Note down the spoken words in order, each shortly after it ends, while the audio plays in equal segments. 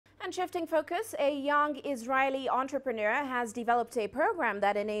And shifting focus, a young Israeli entrepreneur has developed a program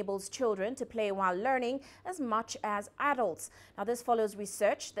that enables children to play while learning as much as adults. Now, this follows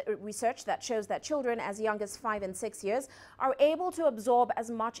research that shows that children as young as 5 and 6 years are able to absorb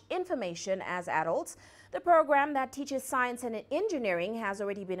as much information as adults. The program that teaches science and engineering has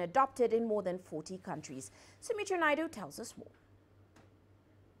already been adopted in more than 40 countries. Sumitra Naidu tells us more.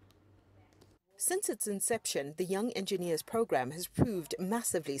 Since its inception, the Young Engineers program has proved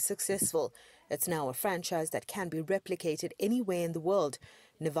massively successful. It's now a franchise that can be replicated anywhere in the world.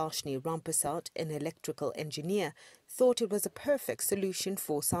 Nivashnee Ramparsad, an electrical engineer, thought it was a perfect solution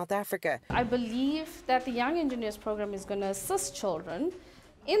for South Africa. I believe that the Young Engineers program is going to assist children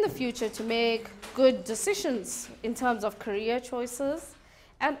in the future to make good decisions in terms of career choices,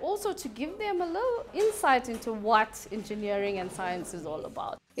 and also to give them a little insight into what engineering and science is all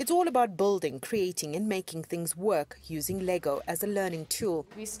about. It's all about building, creating and making things work using Lego as a learning tool.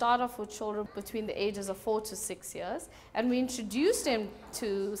 We start off with children between the ages of 4 to 6 years, and we introduce them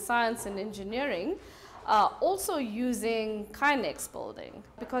to science and engineering, also using Kinex building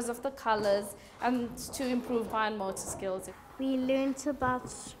because of the colors and to improve fine motor skills. We learned about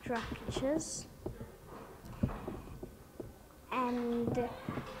structures and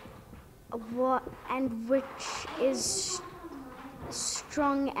which is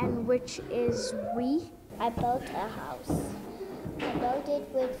strong and which is weak. I built a house. I built it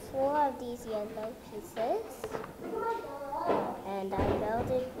with 4 of these yellow pieces, and I built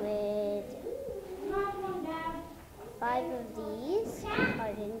it with 5 of these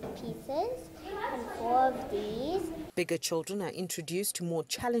hardened pieces and 4 of these. Bigger children are introduced to more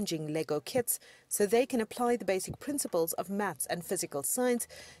challenging Lego kits so they can apply the basic principles of maths and physical science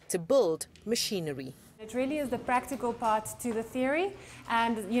to build machinery. It really is the practical part to the theory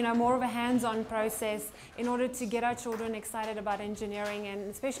and, more of a hands-on process in order to get our children excited about engineering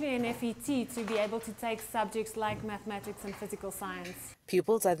and especially in FET to be able to take subjects like mathematics and physical science.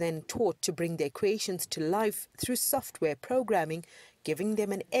 Pupils are then taught to bring their creations to life through software programming, giving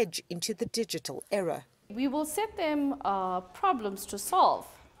them an edge into the digital era. We will set them problems to solve,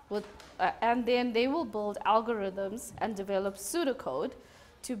 and then they will build algorithms and develop pseudocode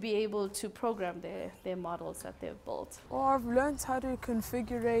to be able to program their models that they've built. Well, I've learned how to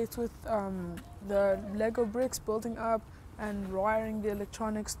configure it with the Lego bricks, building up and wiring the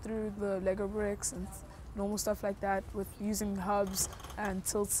electronics through the Lego bricks and normal stuff like that, with using hubs and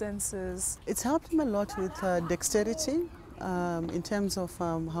tilt sensors. It's helped him a lot with dexterity in terms of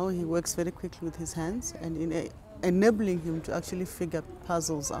how he works very quickly with his hands and in enabling him to actually figure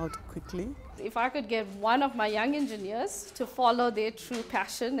puzzles out quickly. If I could get one of my young engineers to follow their true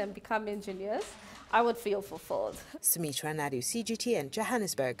passion and become engineers, I would feel fulfilled. Sumitra Naidu, CGTN,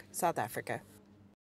 Johannesburg, South Africa.